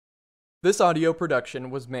This audio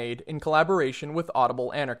production was made in collaboration with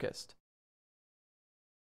Audible Anarchist.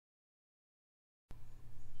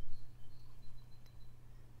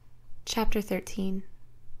 Chapter 13.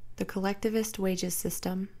 The Collectivist Wages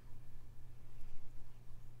System.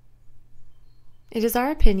 It is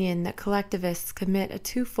our opinion that collectivists commit a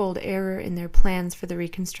twofold error in their plans for the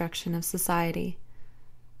reconstruction of society.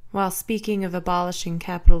 While speaking of abolishing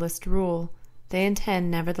capitalist rule, they intend,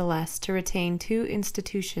 nevertheless, to retain two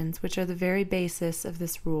institutions which are the very basis of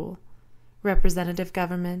this rule: representative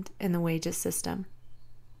government and the wages system.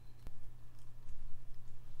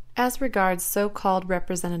 As regards so-called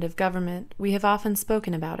representative government, we have often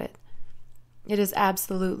spoken about it. It is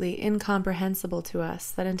absolutely incomprehensible to us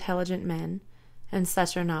that intelligent men, and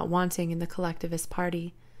such are not wanting in the collectivist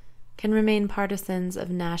party, can remain partisans of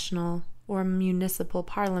national or municipal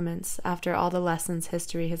parliaments after all the lessons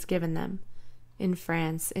history has given them, in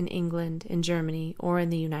France, in England, in Germany, or in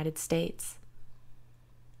the United States.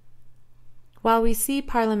 While we see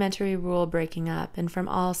parliamentary rule breaking up, and from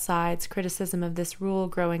all sides criticism of this rule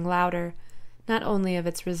growing louder, not only of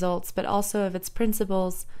its results but also of its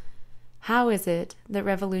principles, how is it that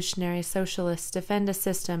revolutionary socialists defend a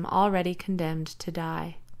system already condemned to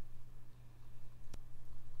die?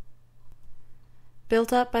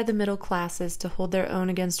 Built up by the middle classes to hold their own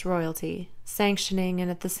against royalty, sanctioning and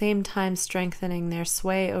at the same time strengthening their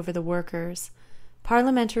sway over the workers,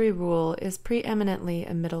 parliamentary rule is preeminently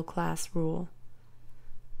a middle-class rule.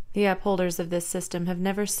 The upholders of this system have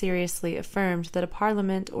never seriously affirmed that a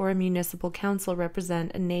parliament or a municipal council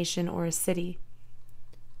represent a nation or a city.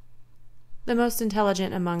 The most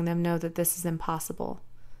intelligent among them know that this is impossible.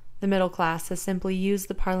 The middle class has simply used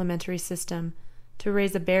the parliamentary system to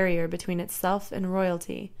raise a barrier between itself and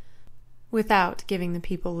royalty, without giving the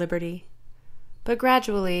people liberty. But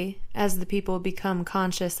gradually, as the people become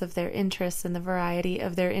conscious of their interests and the variety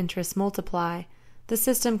of their interests multiply, the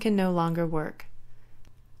system can no longer work.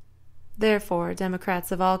 Therefore,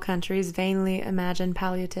 Democrats of all countries vainly imagine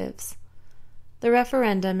palliatives. The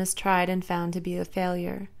referendum is tried and found to be a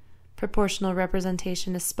failure. Proportional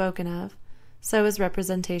representation is spoken of, so is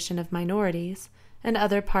representation of minorities, and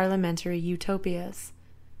other parliamentary utopias.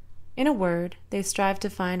 In a word, they strive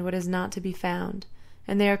to find what is not to be found,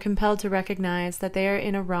 and they are compelled to recognize that they are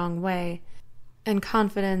in a wrong way, and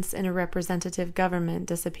confidence in a representative government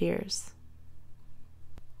disappears.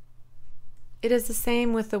 It is the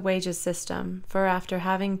same with the wages system, for after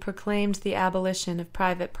having proclaimed the abolition of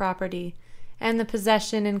private property and the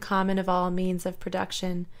possession in common of all means of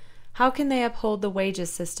production, how can they uphold the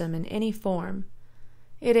wages system in any form?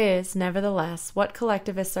 It is, nevertheless, what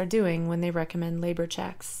collectivists are doing when they recommend labor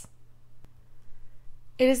checks.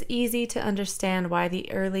 It is easy to understand why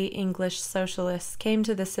the early English socialists came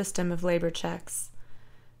to the system of labor checks.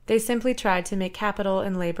 They simply tried to make capital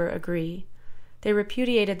and labor agree. They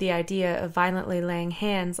repudiated the idea of violently laying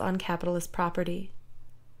hands on capitalist property.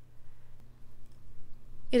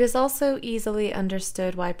 It is also easily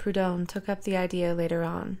understood why Proudhon took up the idea later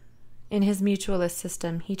on. In his mutualist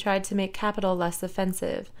system, he tried to make capital less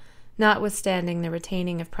offensive, notwithstanding the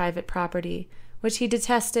retaining of private property, which he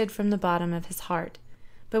detested from the bottom of his heart,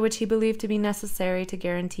 but which he believed to be necessary to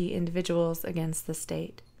guarantee individuals against the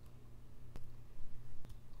state.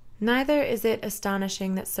 Neither is it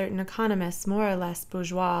astonishing that certain economists, more or less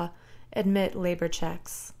bourgeois, admit labor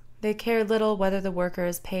checks. They care little whether the worker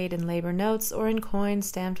is paid in labor notes or in coin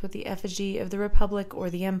stamped with the effigy of the Republic or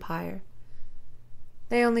the Empire.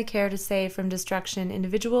 They only care to save from destruction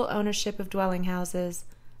individual ownership of dwelling houses,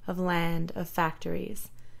 of land, of factories.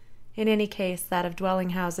 In any case, that of dwelling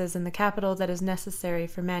houses in the capital that is necessary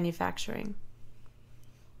for manufacturing.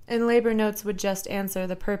 And labor notes would just answer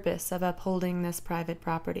the purpose of upholding this private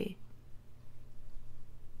property.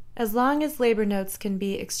 As long as labor notes can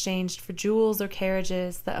be exchanged for jewels or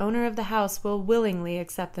carriages, the owner of the house will willingly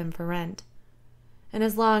accept them for rent. And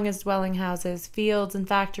as long as dwelling houses, fields, and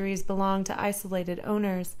factories belong to isolated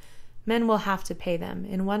owners, men will have to pay them,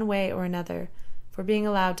 in one way or another, for being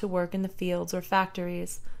allowed to work in the fields or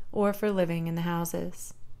factories, or for living in the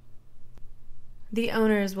houses. The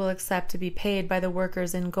owners will accept to be paid by the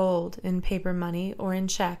workers in gold, in paper money, or in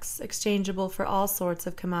checks, exchangeable for all sorts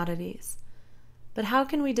of commodities. But how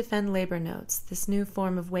can we defend labor notes, this new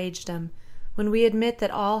form of wagedom, when we admit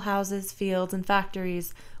that all houses, fields, and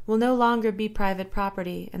factories will no longer be private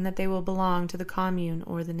property, and that they will belong to the commune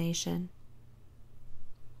or the nation?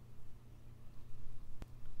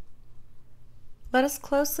 Let us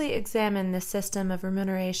closely examine this system of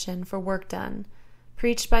remuneration for work done,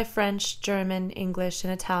 preached by French, German, English,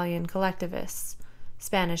 and Italian collectivists,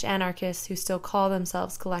 Spanish anarchists who still call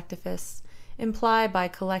themselves collectivists, imply by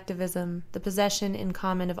collectivism the possession in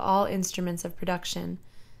common of all instruments of production,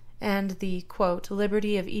 and the, quote,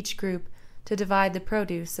 liberty of each group to divide the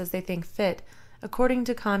produce as they think fit, according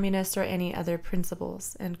to communist or any other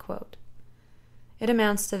principles, end quote. It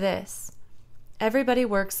amounts to this. Everybody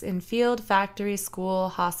works in field, factory, school,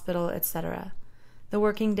 hospital, etc. The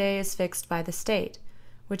working day is fixed by the state,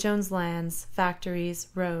 which owns lands, factories,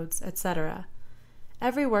 roads, etc.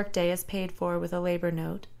 Every work day is paid for with a labor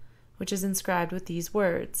note, which is inscribed with these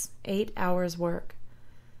words, 8 hours work.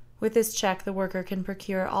 With this check, the worker can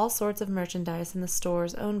procure all sorts of merchandise in the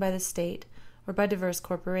stores owned by the state or by diverse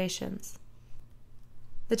corporations.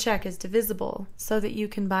 The check is divisible, so that you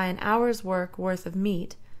can buy an hour's work worth of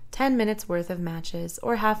meat, 10 minutes worth of matches,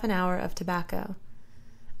 or half an hour of tobacco.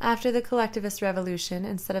 After the collectivist revolution,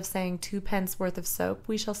 instead of saying 2 pence worth of soap,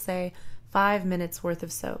 we shall say 5 minutes worth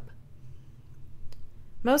of soap.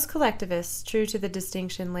 Most collectivists, true to the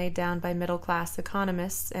distinction laid down by middle-class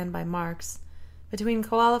economists and by Marx, between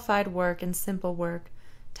qualified work and simple work,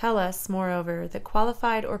 tell us, moreover, that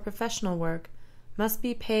qualified or professional work must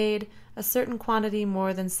be paid a certain quantity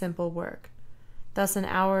more than simple work. Thus an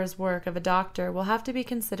hour's work of a doctor will have to be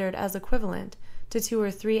considered as equivalent to 2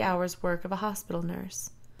 or 3 hours' work of a hospital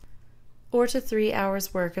nurse, or to 3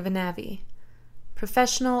 hours' work of a navvy.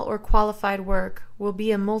 Professional or qualified work will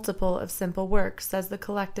be a multiple of simple work, says the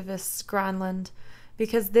collectivist Gronlund,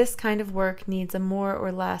 because this kind of work needs a more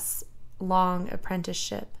or less long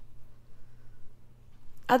apprenticeship.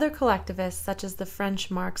 Other collectivists, such as the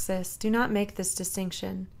French Marxists, do not make this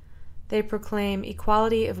distinction. They proclaim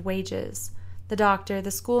equality of wages. The doctor,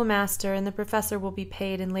 the schoolmaster, and the professor will be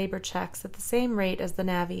paid in labor checks at the same rate as the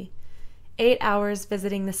navvy. 8 hours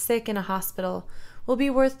visiting the sick in a hospital will be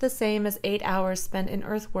worth the same as 8 hours spent in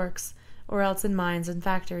earthworks or else in mines and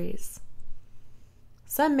factories.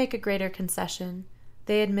 Some make a greater concession.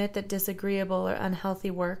 They admit that disagreeable or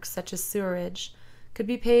unhealthy work, such as sewerage, could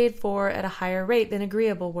be paid for at a higher rate than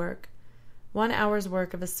agreeable work. 1 hour's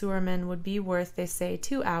work of a sewerman would be worth, they say,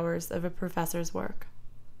 2 hours of a professor's work.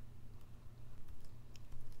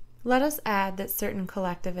 Let us add that certain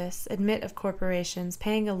collectivists admit of corporations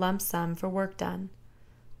paying a lump sum for work done.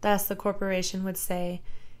 Thus the corporation would say,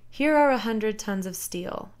 here are 100 tons of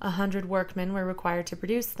steel, 100 workmen were required to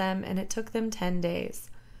produce them, and it took them 10 days.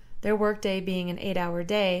 Their workday being an 8-hour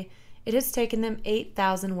day, it has taken them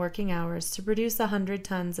 8,000 working hours to produce 100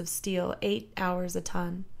 tons of steel, 8 hours a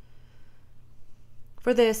ton.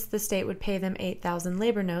 For this, the state would pay them 8,000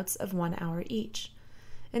 labor notes of 1 hour each,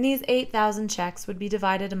 and these 8,000 checks would be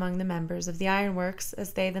divided among the members of the ironworks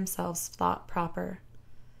as they themselves thought proper.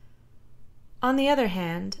 On the other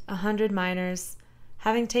hand, 100 miners,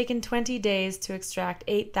 having taken 20 days to extract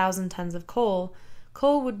 8,000 tons of coal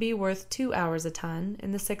would be worth 2 hours a ton,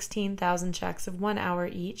 and the 16,000 checks of 1 hour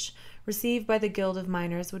each received by the Guild of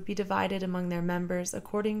Miners would be divided among their members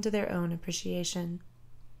according to their own appreciation.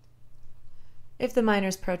 If the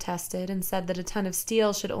miners protested and said that a ton of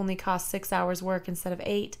steel should only cost 6 hours' work instead of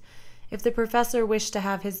 8, if the professor wished to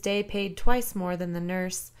have his day paid twice more than the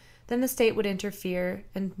nurse, then the state would interfere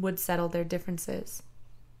and would settle their differences.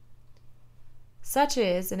 Such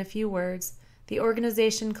is, in a few words, the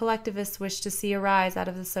organization collectivists wish to see arise out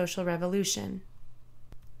of the social revolution.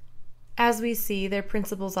 As we see, their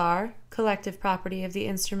principles are collective property of the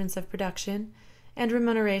instruments of production and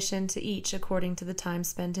remuneration to each according to the time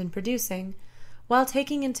spent in producing, while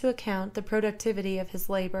taking into account the productivity of his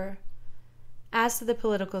labor. As to the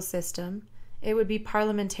political system, it would be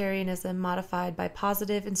parliamentarianism modified by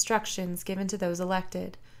positive instructions given to those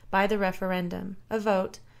elected, by the referendum, a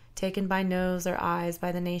vote, taken by noes or ayes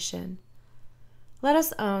by the nation. Let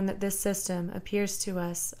us own that this system appears to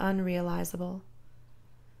us unrealizable.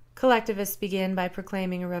 Collectivists begin by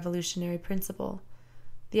proclaiming a revolutionary principle,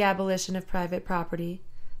 the abolition of private property.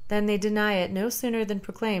 Then they deny it no sooner than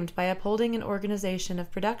proclaimed by upholding an organization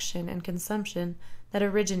of production and consumption that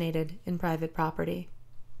originated in private property.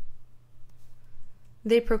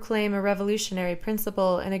 They proclaim a revolutionary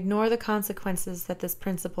principle and ignore the consequences that this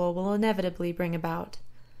principle will inevitably bring about.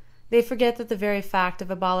 They forget that the very fact of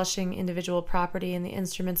abolishing individual property in the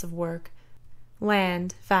instruments of work,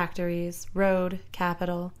 land, factories, road,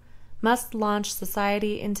 capital, must launch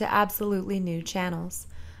society into absolutely new channels,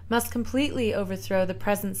 must completely overthrow the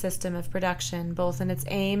present system of production, both in its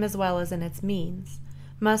aim as well as in its means,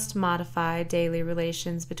 must modify daily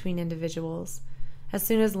relations between individuals, as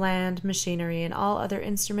soon as land, machinery, and all other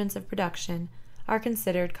instruments of production are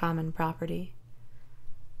considered common property.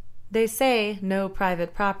 They say no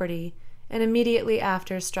private property, and immediately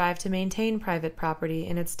after strive to maintain private property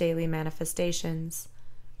in its daily manifestations.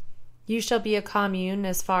 You shall be a commune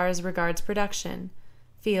as far as regards production.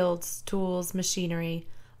 fields, tools, machinery,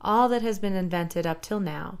 all that has been invented up till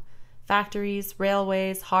now, factories,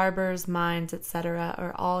 railways, harbors, mines, etc.,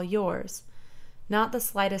 are all yours. Not the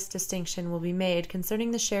slightest distinction will be made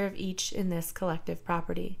concerning the share of each in this collective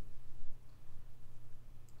property.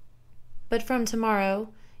 But from tomorrow,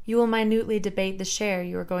 you will minutely debate the share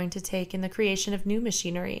you are going to take in the creation of new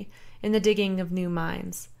machinery, in the digging of new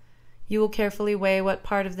mines. You will carefully weigh what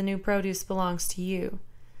part of the new produce belongs to you.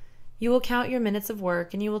 You will count your minutes of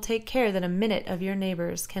work, and you will take care that a minute of your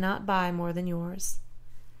neighbor's cannot buy more than yours.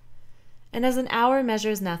 And as an hour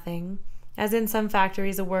measures nothing, as in some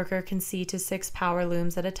factories a worker can see to 6 power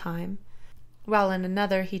looms at a time, while in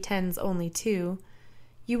another he tends only 2,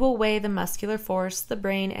 you will weigh the muscular force, the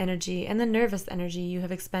brain energy, and the nervous energy you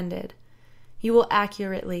have expended. You will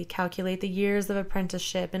accurately calculate the years of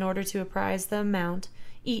apprenticeship in order to apprise the amount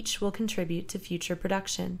each will contribute to future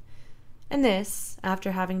production, and this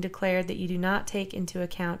after having declared that you do not take into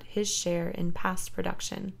account his share in past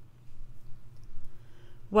production.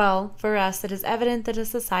 Well, for us it is evident that a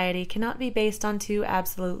society cannot be based on two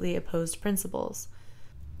absolutely opposed principles,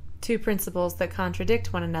 two principles that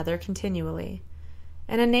contradict one another continually.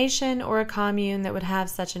 And a nation or a commune that would have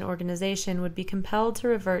such an organization would be compelled to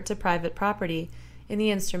revert to private property in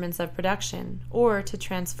the instruments of production, or to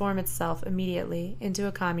transform itself immediately into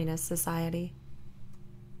a communist society.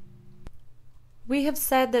 We have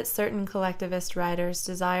said that certain collectivist writers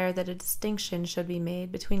desire that a distinction should be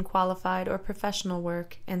made between qualified or professional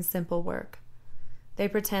work and simple work. They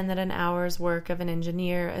pretend that an hour's work of an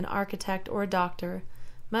engineer, an architect, or a doctor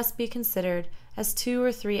must be considered as 2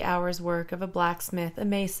 or 3 hours' work of a blacksmith, a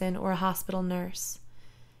mason, or a hospital nurse.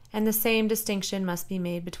 And the same distinction must be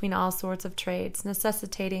made between all sorts of trades,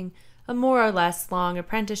 necessitating a more or less long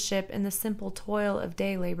apprenticeship and the simple toil of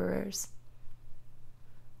day laborers.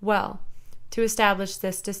 Well, to establish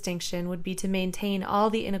this distinction would be to maintain all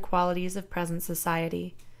the inequalities of present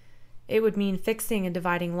society. It would mean fixing a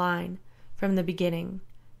dividing line, from the beginning,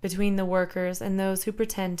 between the workers and those who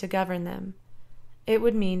pretend to govern them. It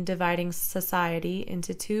would mean dividing society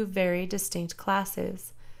into 2 very distinct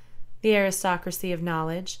classes: the aristocracy of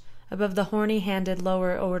knowledge, above the horny-handed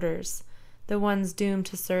lower orders, the ones doomed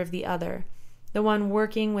to serve the other, the one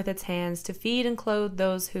working with its hands to feed and clothe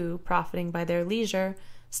those who, profiting by their leisure,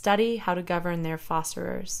 study how to govern their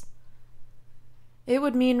fosterers. It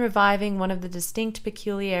would mean reviving one of the distinct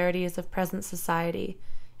peculiarities of present society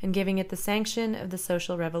and giving it the sanction of the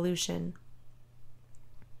social revolution.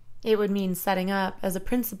 It would mean setting up, as a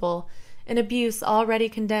principle, an abuse already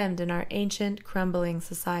condemned in our ancient, crumbling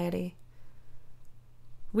society.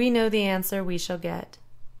 We know the answer we shall get.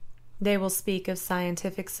 They will speak of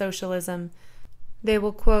scientific socialism. They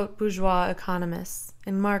will quote bourgeois economists,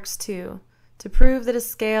 and Marx too, to prove that a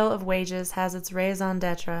scale of wages has its raison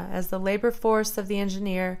d'etre, as the labor force of the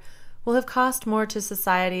engineer will have cost more to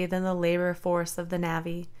society than the labor force of the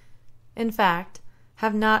navvy. In fact,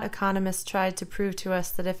 have not economists tried to prove to us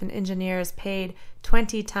that if an engineer is paid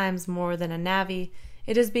 20 times more than a navvy,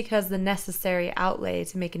 it is because the necessary outlay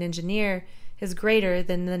to make an engineer is greater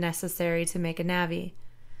than the necessary to make a navvy?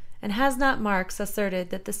 And has not Marx asserted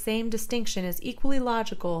that the same distinction is equally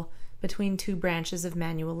logical between 2 branches of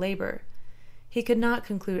manual labor? He could not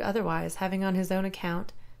conclude otherwise, having on his own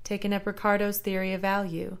account taken up Ricardo's theory of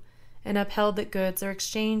value, and upheld that goods are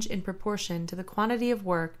exchanged in proportion to the quantity of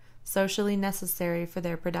work socially necessary for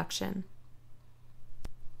their production.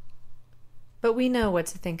 But we know what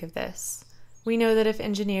to think of this. We know that if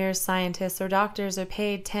engineers, scientists, or doctors are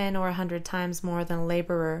paid 10 or 100 times more than a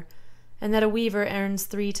laborer, and that a weaver earns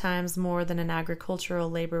 3 times more than an agricultural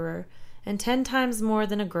laborer, and 10 times more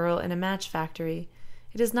than a girl in a match factory,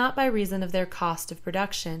 it is not by reason of their cost of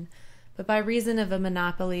production, but by reason of a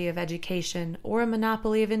monopoly of education or a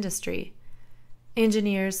monopoly of industry.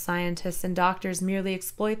 Engineers, scientists, and doctors merely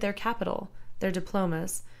exploit their capital, their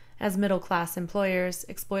diplomas, as middle-class employers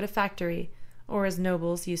exploit a factory, or as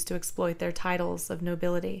nobles used to exploit their titles of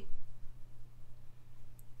nobility.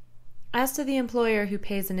 As to the employer who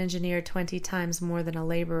pays an engineer 20 times more than a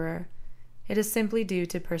laborer, it is simply due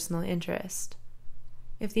to personal interest.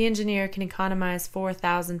 If the engineer can economize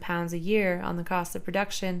 £4,000 a year on the cost of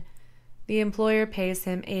production, the employer pays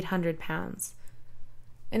him £800.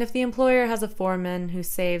 And if the employer has a foreman who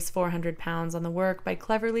saves £400 on the work by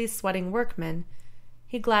cleverly sweating workmen,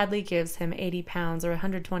 he gladly gives him £80 or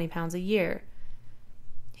 £120 a year.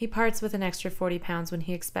 He parts with an extra £40 when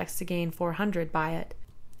he expects to gain £400 by it.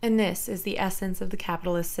 And this is the essence of the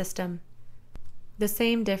capitalist system. The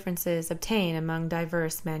same differences obtain among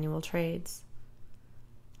diverse manual trades.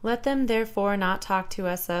 Let them therefore not talk to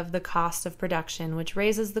us of the cost of production, which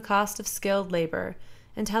raises the cost of skilled labor,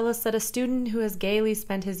 and tell us that a student who has gaily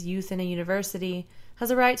spent his youth in a university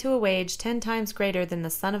has a right to a wage 10 times greater than the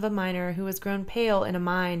son of a miner who has grown pale in a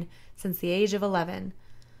mine since the age of 11,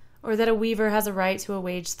 or that a weaver has a right to a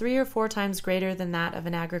wage 3 or 4 times greater than that of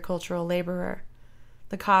an agricultural laborer.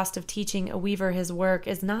 The cost of teaching a weaver his work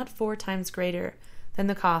is not 4 times greater than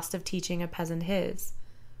the cost of teaching a peasant his.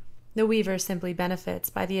 The weaver simply benefits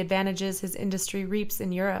by the advantages his industry reaps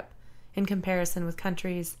in Europe, in comparison with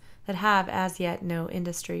countries that have as yet no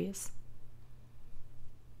industries.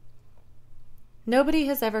 Nobody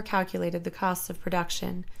has ever calculated the costs of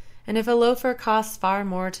production, and if a loafer costs far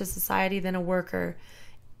more to society than a worker,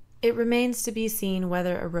 it remains to be seen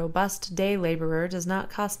whether a robust day laborer does not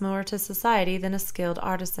cost more to society than a skilled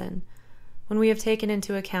artisan, when we have taken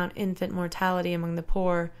into account infant mortality among the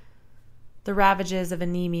poor, the ravages of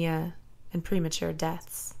anemia, and premature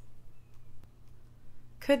deaths.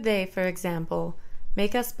 Could they, for example,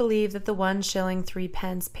 make us believe that the 1 shilling 3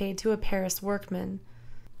 pence paid to a Paris workman,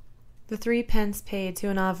 the 3 pence paid to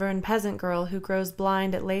an Auvergne peasant girl who grows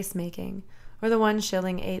blind at lace-making, or the 1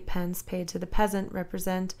 shilling 8 pence paid to the peasant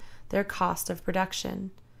represent their cost of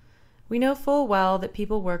production? We know full well that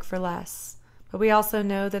people work for less, but we also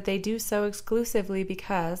know that they do so exclusively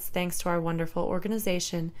because, thanks to our wonderful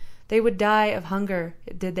organization, they would die of hunger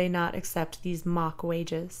did they not accept these mock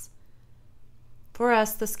wages. For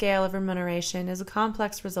us, the scale of remuneration is a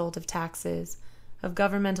complex result of taxes, of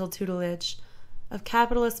governmental tutelage, of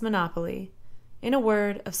capitalist monopoly, in a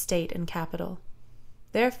word, of state and capital.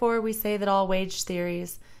 Therefore, we say that all wage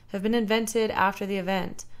theories have been invented after the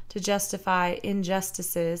event to justify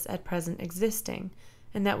injustices at present existing,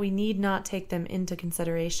 and that we need not take them into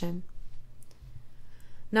consideration.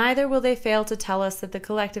 Neither will they fail to tell us that the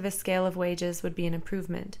collectivist scale of wages would be an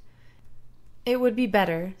improvement. It would be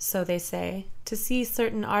better, so they say, to see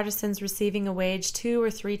certain artisans receiving a wage 2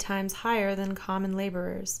 or 3 times higher than common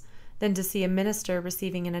laborers, than to see a minister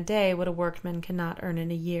receiving in a day what a workman cannot earn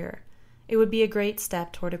in a year. It would be a great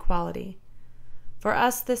step toward equality. For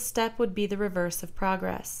us, this step would be the reverse of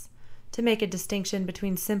progress. To make a distinction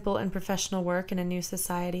between simple and professional work in a new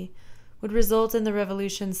society would result in the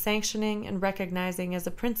revolution sanctioning and recognizing as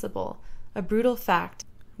a principle a brutal fact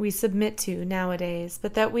we submit to nowadays,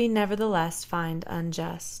 but that we nevertheless find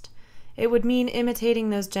unjust. It would mean imitating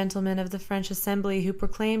those gentlemen of the French Assembly who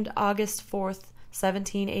proclaimed August 4th,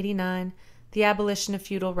 1789, the abolition of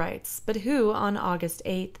feudal rights, but who, on August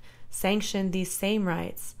 8th, sanctioned these same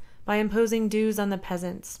rights by imposing dues on the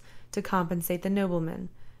peasants to compensate the noblemen,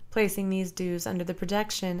 placing these dues under the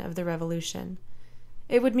protection of the Revolution.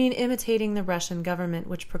 It would mean imitating the Russian government,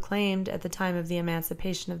 which proclaimed, at the time of the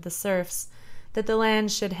emancipation of the serfs, that the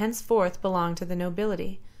lands should henceforth belong to the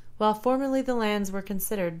nobility, while formerly the lands were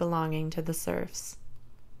considered belonging to the serfs.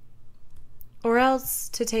 Or else,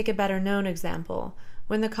 to take a better-known example,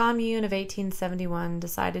 when the Commune of 1871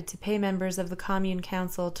 decided to pay members of the Commune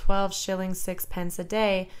Council 12 shillings 6 pence a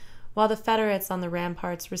day, while the Federates on the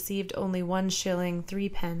ramparts received only 1 shilling 3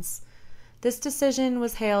 pence, this decision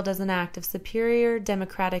was hailed as an act of superior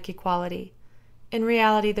democratic equality. In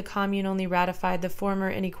reality, the Commune only ratified the former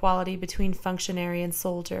inequality between functionary and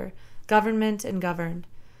soldier, government and governed.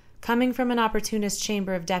 Coming from an opportunist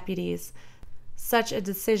chamber of deputies, such a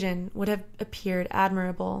decision would have appeared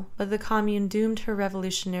admirable, but the Commune doomed her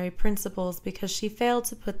revolutionary principles because she failed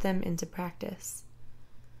to put them into practice.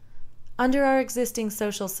 Under our existing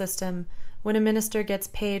social system, when a minister gets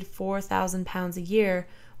paid £4,000 a year,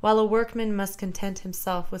 while a workman must content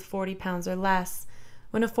himself with £40 or less,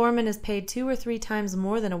 when a foreman is paid 2 or 3 times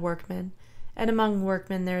more than a workman, and among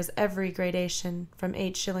workmen there is every gradation, from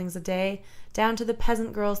 8 shillings a day down to the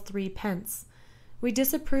peasant girl's 3 pence, we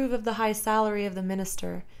disapprove of the high salary of the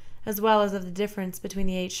minister, as well as of the difference between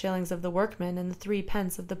the 8 shillings of the workman and the 3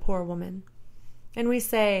 pence of the poor woman. And we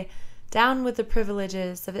say, down with the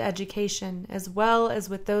privileges of education as well as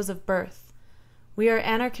with those of birth. We are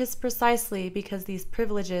anarchists precisely because these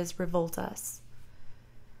privileges revolt us.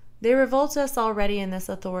 They revolt us already in this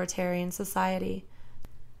authoritarian society.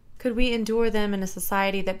 Could we endure them in a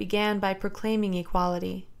society that began by proclaiming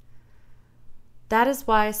equality? That is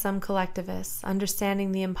why some collectivists,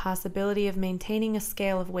 understanding the impossibility of maintaining a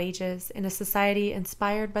scale of wages in a society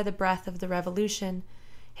inspired by the breath of the Revolution,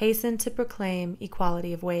 hasten to proclaim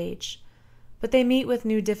equality of wage. But they meet with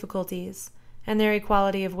new difficulties, and their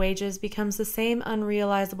equality of wages becomes the same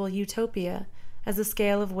unrealizable utopia as the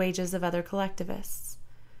scale of wages of other collectivists.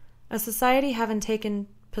 A society having taken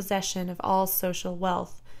possession of all social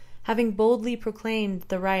wealth, having boldly proclaimed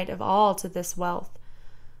the right of all to this wealth,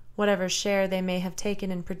 whatever share they may have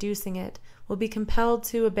taken in producing it, will be compelled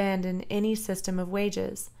to abandon any system of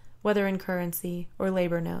wages, whether in currency or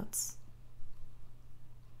labor notes.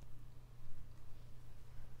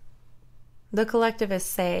 The collectivists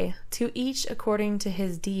say, to each according to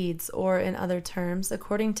his deeds, or in other terms,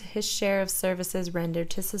 according to his share of services rendered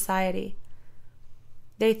to society.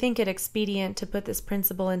 They think it expedient to put this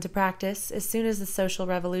principle into practice as soon as the social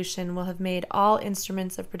revolution will have made all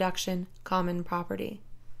instruments of production common property.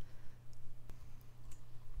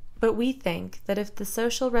 But we think that if the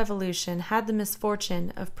social revolution had the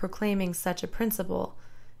misfortune of proclaiming such a principle,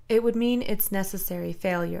 it would mean its necessary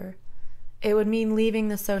failure. It would mean leaving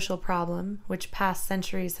the social problem, which past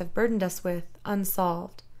centuries have burdened us with,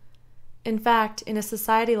 unsolved. In fact, in a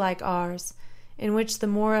society like ours, in which the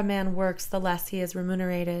more a man works the less he is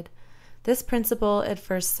remunerated, this principle at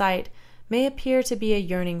first sight may appear to be a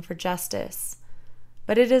yearning for justice.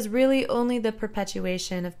 But it is really only the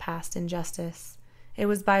perpetuation of past injustice. It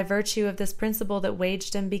was by virtue of this principle that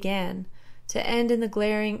wagedom began, to end in the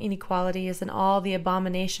glaring inequalities and all the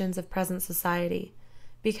abominations of present society,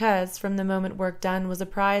 because, from the moment work done was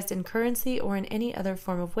apprised in currency or in any other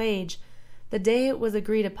form of wage, the day it was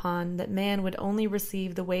agreed upon that man would only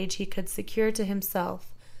receive the wage he could secure to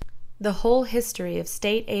himself, the whole history of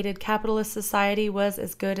state-aided capitalist society was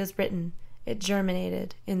as good as written. It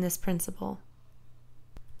germinated in this principle.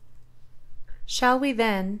 Shall we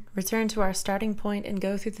then return to our starting point and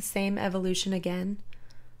go through the same evolution again?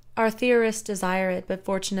 Our theorists desire it, but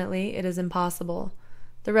fortunately it is impossible.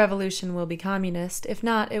 The revolution will be communist. If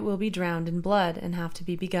not, it will be drowned in blood and have to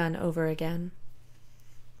be begun over again.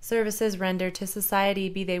 Services rendered to society,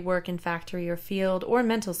 be they work in factory or field, or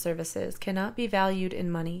mental services, cannot be valued in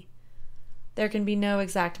money. There can be no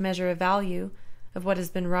exact measure of value, of what has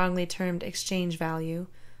been wrongly termed exchange value,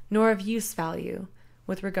 nor of use value,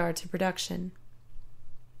 with regard to production.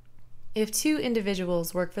 If two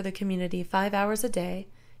individuals work for the community 5 hours a day,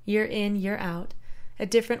 year in, year out, at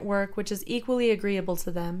different work which is equally agreeable to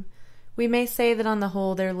them, we may say that on the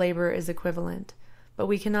whole their labor is equivalent, but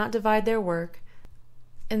we cannot divide their work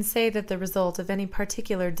and say that the result of any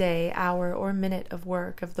particular day, hour, or minute of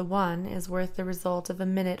work of the one is worth the result of a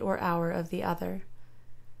minute or hour of the other.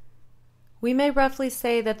 We may roughly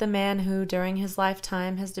say that the man who, during his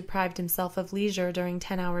lifetime, has deprived himself of leisure during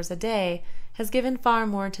 10 hours a day has given far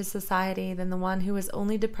more to society than the one who has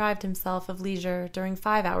only deprived himself of leisure during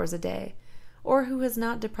 5 hours a day, or who has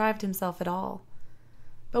not deprived himself at all.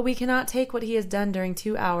 But we cannot take what he has done during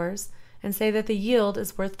 2 hours and say that the yield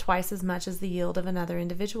is worth twice as much as the yield of another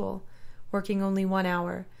individual, working only 1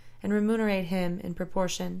 hour, and remunerate him in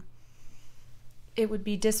proportion. It would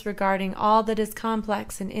be disregarding all that is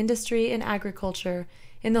complex in industry and agriculture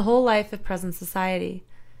in the whole life of present society.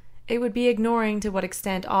 It would be ignoring to what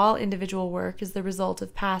extent all individual work is the result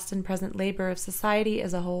of past and present labor of society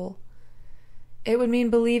as a whole. It would mean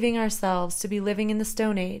believing ourselves to be living in the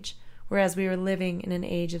Stone Age, whereas we are living in an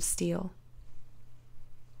age of steel.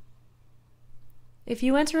 If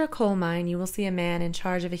you enter a coal mine, you will see a man in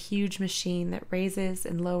charge of a huge machine that raises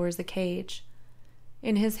and lowers a cage.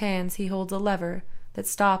 In his hands he holds a lever that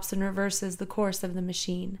stops and reverses the course of the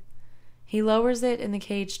machine. He lowers it and the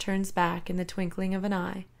cage turns back in the twinkling of an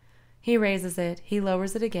eye. He raises it, he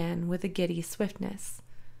lowers it again with a giddy swiftness.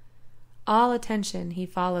 All attention he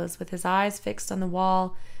follows with his eyes fixed on the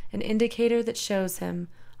wall, an indicator that shows him,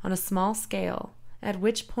 on a small scale, at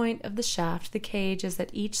which point of the shaft the cage is at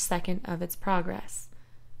each second of its progress.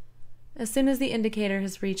 As soon as the indicator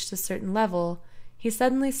has reached a certain level, he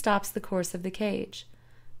suddenly stops the course of the cage,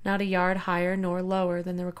 not a yard higher nor lower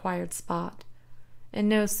than the required spot. And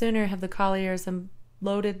no sooner have the colliers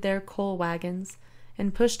unloaded their coal wagons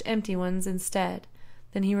and pushed empty ones instead,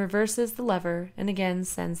 than he reverses the lever and again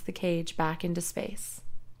sends the cage back into space.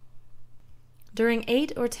 During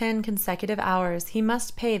 8 or 10 consecutive hours he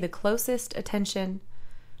must pay the closest attention.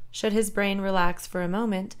 Should his brain relax for a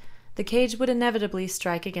moment, the cage would inevitably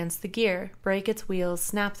strike against the gear, break its wheels,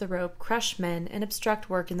 snap the rope, crush men, and obstruct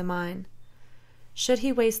work in the mine. Should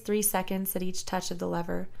he waste 3 seconds at each touch of the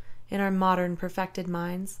lever, in our modern perfected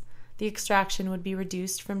mines, the extraction would be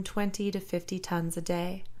reduced from 20 to 50 tons a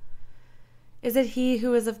day. Is it he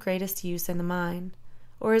who is of greatest use in the mine?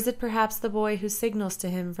 Or is it perhaps the boy who signals to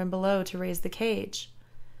him from below to raise the cage?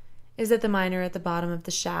 Is it the miner at the bottom of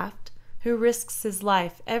the shaft, who risks his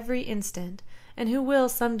life every instant, and who will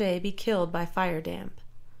some day be killed by fire damp?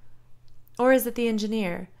 Or is it the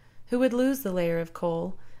engineer, who would lose the layer of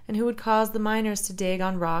coal, and who would cause the miners to dig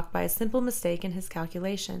on rock by a simple mistake in his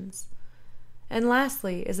calculations? And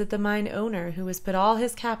lastly, is it the mine owner who has put all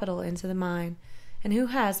his capital into the mine, and who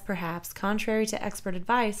has, perhaps, contrary to expert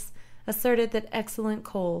advice, asserted that excellent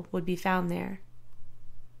coal would be found there?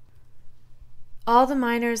 All the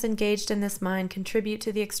miners engaged in this mine contribute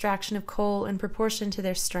to the extraction of coal in proportion to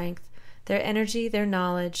their strength, their energy, their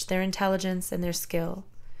knowledge, their intelligence, and their skill.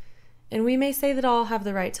 And we may say that all have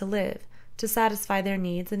the right to live, to satisfy their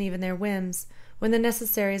needs and even their whims, when the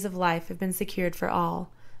necessaries of life have been secured for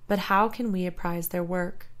all. But how can we appraise their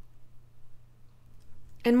work?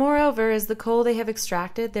 And moreover, is the coal they have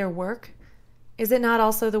extracted their work? Is it not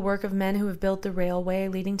also the work of men who have built the railway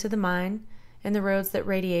leading to the mine, and the roads that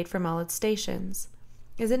radiate from all its stations?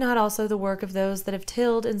 Is it not also the work of those that have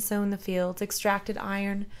tilled and sown the fields, extracted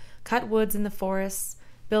iron, cut woods in the forests,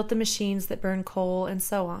 built the machines that burn coal, and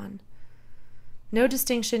so on? No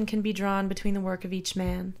distinction can be drawn between the work of each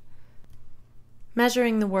man.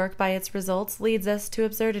 Measuring the work by its results leads us to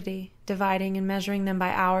absurdity. Dividing and measuring them by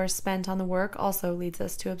hours spent on the work also leads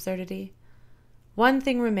us to absurdity. One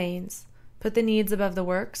thing remains: put the needs above the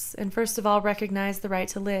works, and first of all recognize the right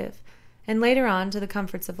to live, and later on to the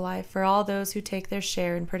comforts of life for all those who take their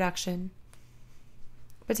share in production.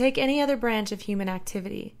 But take any other branch of human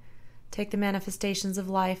activity. Take the manifestations of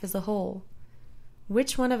life as a whole.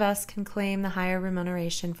 Which one of us can claim the higher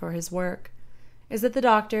remuneration for his work? Is it the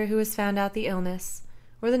doctor who has found out the illness,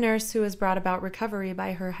 or the nurse who has brought about recovery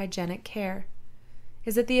by her hygienic care?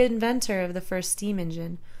 Is it the inventor of the first steam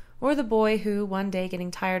engine, or the boy who, one day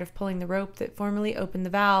getting tired of pulling the rope that formerly opened the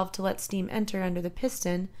valve to let steam enter under the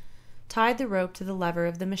piston, tied the rope to the lever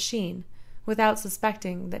of the machine, without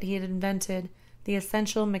suspecting that he had invented the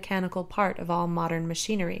essential mechanical part of all modern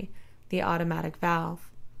machinery, the automatic valve?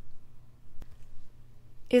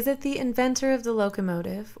 Is it the inventor of the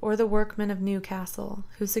locomotive, or the workman of Newcastle,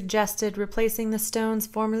 who suggested replacing the stones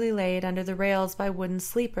formerly laid under the rails by wooden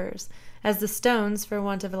sleepers, as the stones, for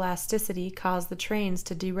want of elasticity, caused the trains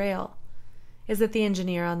to derail? Is it the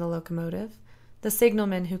engineer on the locomotive, the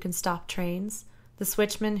signalman who can stop trains, the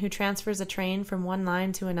switchman who transfers a train from one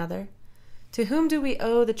line to another? To whom do we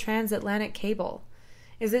owe the transatlantic cable?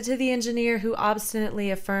 Is it to the engineer who obstinately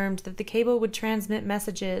affirmed that the cable would transmit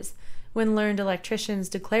messages when learned electricians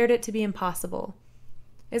declared it to be impossible?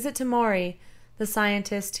 Is it to Maury, the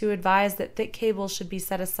scientist who advised that thick cables should be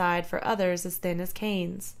set aside for others as thin as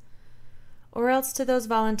canes? Or else to those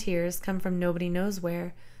volunteers, come from nobody knows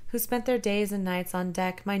where, who spent their days and nights on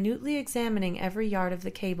deck minutely examining every yard of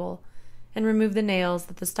the cable, and removed the nails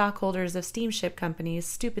that the stockholders of steamship companies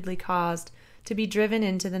stupidly caused to be driven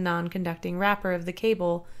into the non-conducting wrapper of the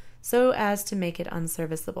cable so as to make it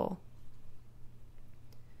unserviceable?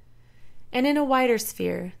 And in a wider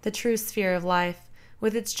sphere, the true sphere of life,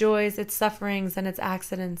 with its joys, its sufferings, and its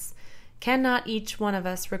accidents, cannot each one of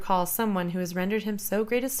us recall someone who has rendered him so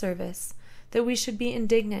great a service that we should be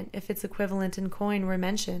indignant if its equivalent in coin were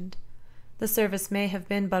mentioned? The service may have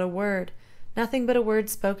been but a word, nothing but a word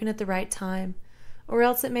spoken at the right time, or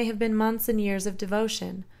else it may have been months and years of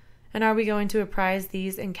devotion. And are we going to appraise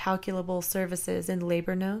these incalculable services in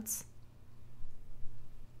labor notes?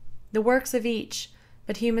 The works of each,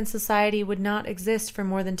 but human society would not exist for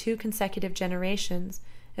more than 2 consecutive generations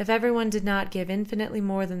if everyone did not give infinitely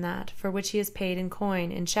more than that for which he is paid in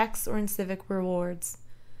coin, in checks, or in civic rewards.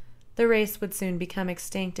 The race would soon become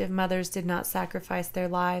extinct if mothers did not sacrifice their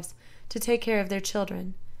lives to take care of their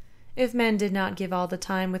children, if men did not give all the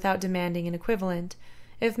time without demanding an equivalent,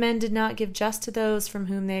 if men did not give just to those from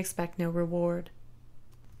whom they expect no reward.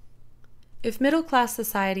 If middle-class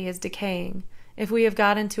society is decaying, if we have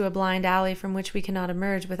got into a blind alley from which we cannot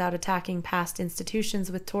emerge without attacking past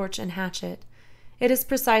institutions with torch and hatchet, it is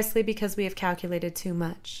precisely because we have calculated too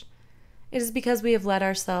much. It is because we have let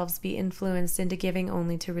ourselves be influenced into giving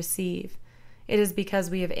only to receive. It is because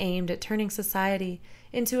we have aimed at turning society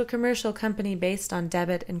into a commercial company based on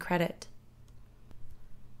debit and credit.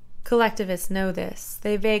 Collectivists know this.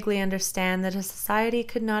 They vaguely understand that a society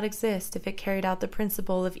could not exist if it carried out the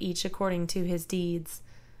principle of each according to his deeds.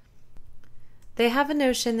 They have a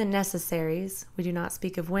notion that necessaries, we do not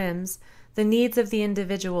speak of whims, the needs of the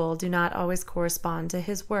individual do not always correspond to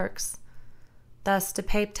his works. Thus de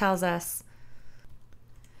Pape tells us,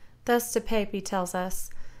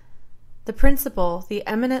 the principle, the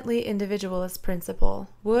eminently individualist principle,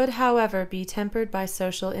 would, however, be tempered by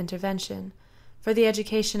social intervention, for the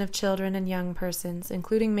education of children and young persons,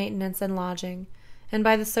 including maintenance and lodging, and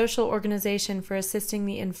by the social organization for assisting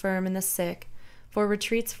the infirm and the sick, for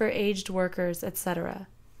retreats for aged workers, etc.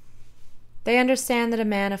 They understand that a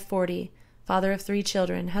man of 40, father of 3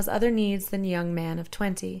 children, has other needs than a young man of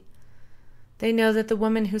 20. They know that the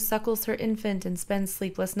woman who suckles her infant and spends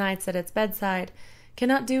sleepless nights at its bedside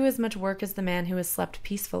cannot do as much work as the man who has slept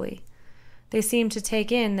peacefully. They seem to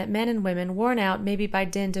take in that men and women, worn out maybe by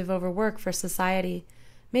dint of overwork for society,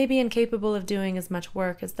 may be incapable of doing as much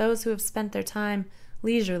work as those who have spent their time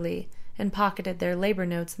leisurely and pocketed their labor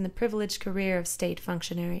notes in the privileged career of state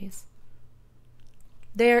functionaries.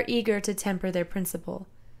 They are eager to temper their principle.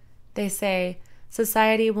 They say,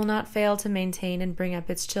 society will not fail to maintain and bring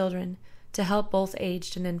up its children, to help both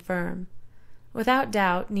aged and infirm. Without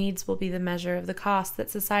doubt, needs will be the measure of the cost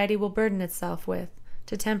that society will burden itself with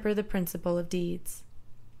to temper the principle of deeds.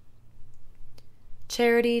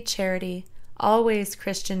 Charity, charity, always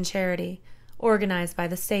Christian charity, organized by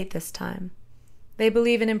the state this time. They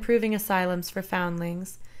believe in improving asylums for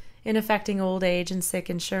foundlings, in effecting old age and sick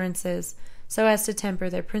insurances, so as to temper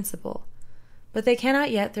their principle. But they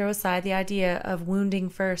cannot yet throw aside the idea of wounding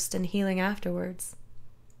first and healing afterwards.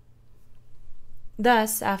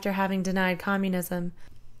 Thus, after having denied communism,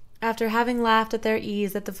 after having laughed at their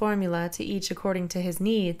ease at the formula to each according to his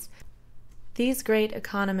needs, these great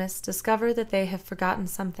economists discover that they have forgotten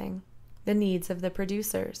something, the needs of the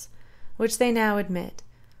producers, which they now admit.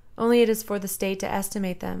 Only it is for the state to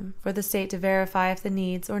estimate them, for the state to verify if the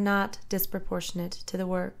needs are not disproportionate to the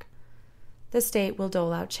work. The state will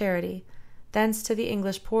dole out charity. Thence to the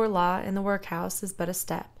English poor law in the workhouse is but a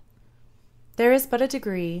step. There is but a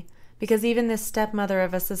degree, because even this stepmother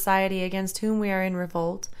of a society against whom we are in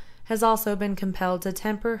revolt has also been compelled to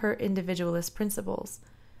temper her individualist principles.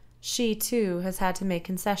 She, too, has had to make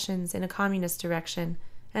concessions in a communist direction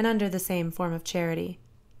and under the same form of charity.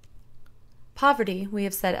 Poverty, we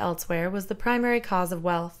have said elsewhere, was the primary cause of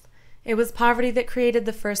wealth. It was poverty that created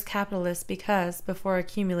the first capitalists because, before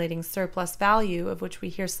accumulating surplus value of which we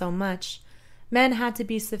hear so much, men had to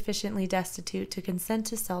be sufficiently destitute to consent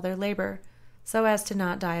to sell their labor, so as to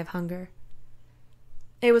not die of hunger.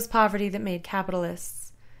 It was poverty that made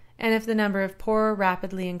capitalists, and if the number of poor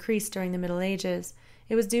rapidly increased during the Middle Ages,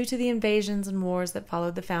 it was due to the invasions and wars that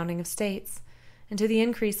followed the founding of states, and to the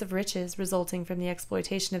increase of riches resulting from the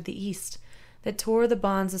exploitation of the East, that tore the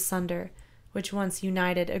bonds asunder, which once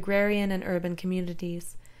united agrarian and urban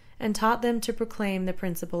communities, and taught them to proclaim the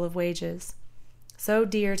principle of wages, so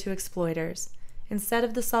dear to exploiters, instead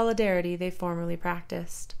of the solidarity they formerly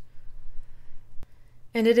practiced.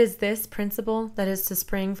 And it is this principle that is to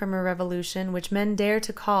spring from a revolution which men dare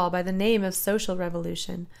to call by the name of social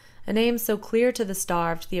revolution, a name so clear to the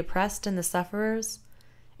starved, the oppressed, and the sufferers?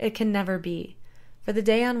 It can never be. For the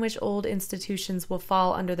day on which old institutions will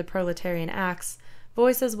fall under the proletarian axe,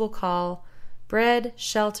 voices will call, bread,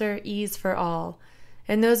 shelter, ease for all,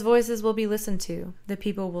 and those voices will be listened to. The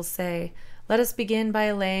people will say, let us begin by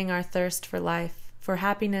allaying our thirst for life, for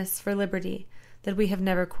happiness, for liberty, that we have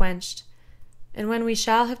never quenched. And when we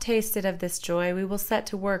shall have tasted of this joy, we will set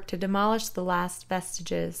to work to demolish the last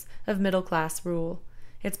vestiges of middle-class rule,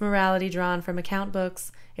 its morality drawn from account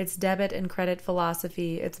books, its debit and credit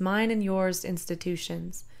philosophy, its mine and yours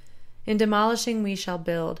institutions. In demolishing we shall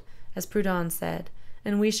build, as Proudhon said,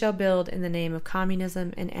 and we shall build in the name of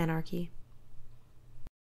communism and anarchy.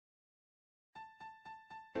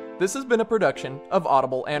 This has been a production of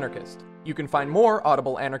Audible Anarchist. You can find more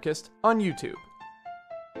Audible Anarchist on YouTube.